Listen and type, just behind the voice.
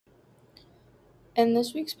In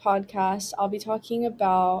this week's podcast, I'll be talking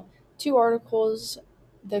about two articles: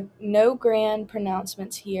 the No Grand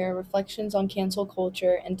Pronouncements Here Reflections on Cancel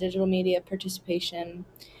Culture and Digital Media Participation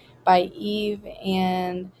by Eve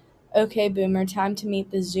and OK Boomer Time to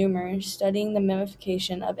Meet the Zoomers, Studying the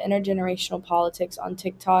Mimification of Intergenerational Politics on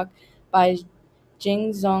TikTok by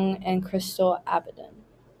Jing Zhong and Crystal Abadan.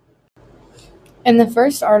 In the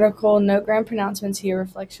first article, No Grand Pronouncements Here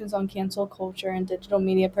Reflections on Cancel Culture and Digital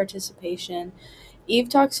Media Participation, Eve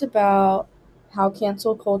talks about how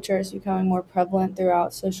cancel culture is becoming more prevalent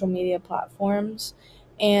throughout social media platforms,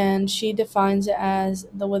 and she defines it as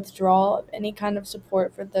the withdrawal of any kind of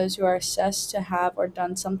support for those who are assessed to have or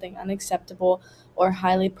done something unacceptable or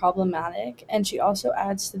highly problematic. And she also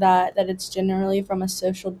adds to that it's generally from a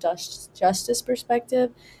social justice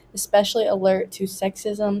perspective, especially alert to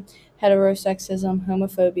sexism, heterosexism,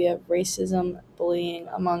 homophobia, racism, bullying,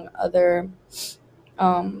 among other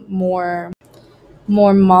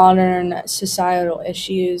more modern societal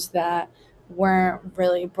issues that weren't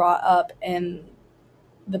really brought up in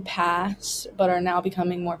the past but are now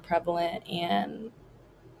becoming more prevalent and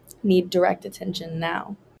need direct attention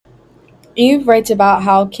now. Eve writes about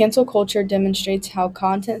how cancel culture demonstrates how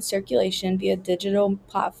content circulation via digital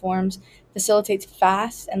platforms facilitates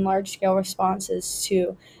fast and large scale responses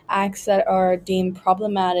to acts that are deemed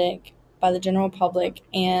problematic by the general public,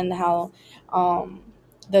 and how um,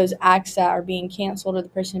 those acts that are being canceled or the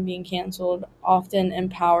person being canceled often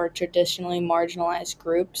empower traditionally marginalized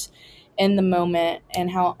groups in the moment,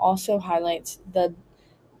 and how it also highlights the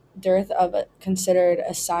dearth of considered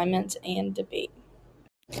assignments and debate.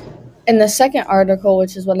 In the second article,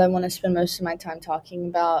 which is what I want to spend most of my time talking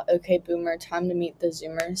about, OK Boomer, Time to Meet the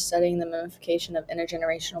Zoomers, Studying the Mimification of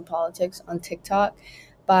Intergenerational Politics on TikTok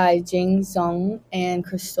by Jing Zhong and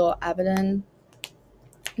Crystal Abadan.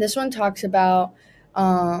 This one talks about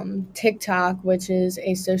TikTok, which is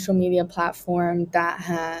a social media platform that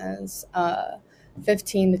has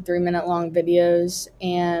 15 to 3 minute long videos.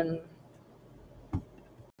 And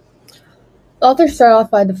the authors start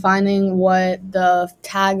off by defining what the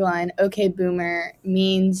tagline "OK Boomer"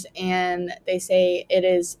 means, and they say it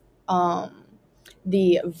is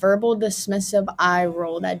the verbal dismissive eye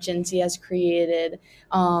roll that Gen Z has created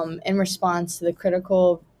in response to the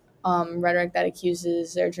critical rhetoric that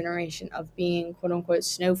accuses their generation of being "quote unquote"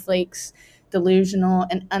 snowflakes, delusional,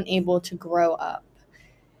 and unable to grow up.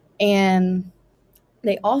 And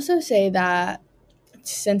they also say that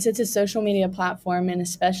since it's a social media platform, and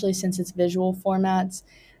especially since it's visual formats,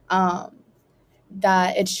 um,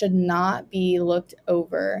 that it should not be looked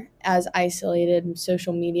over as isolated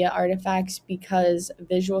social media artifacts, because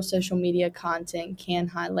visual social media content can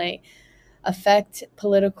highlight, affect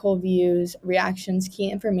political views, reactions, key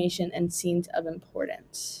information, and scenes of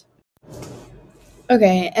importance.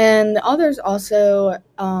 Okay, and the authors also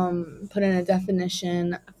put in a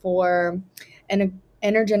definition for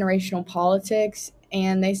intergenerational politics,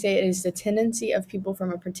 and they say it is the tendency of people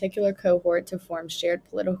from a particular cohort to form shared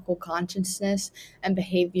political consciousness and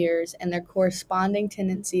behaviors, and their corresponding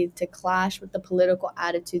tendency to clash with the political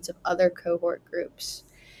attitudes of other cohort groups.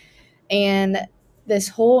 And this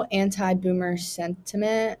whole anti-boomer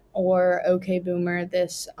sentiment, or OK boomer,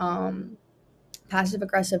 this passive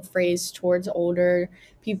aggressive phrase towards older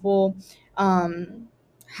people, um,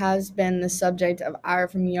 has been the subject of ire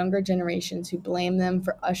from younger generations who blame them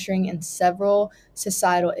for ushering in several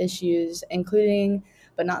societal issues, including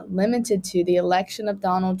but not limited to the election of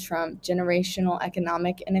Donald Trump, generational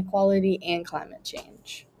economic inequality, and climate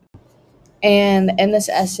change. And in this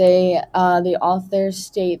essay, the authors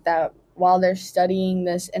state that while they're studying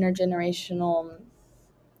this intergenerational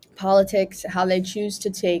politics, how they choose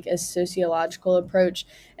to take a sociological approach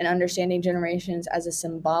and understanding generations as a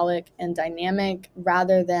symbolic and dynamic,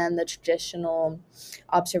 rather than the traditional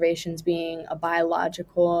observations being a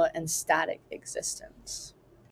biological and static existence.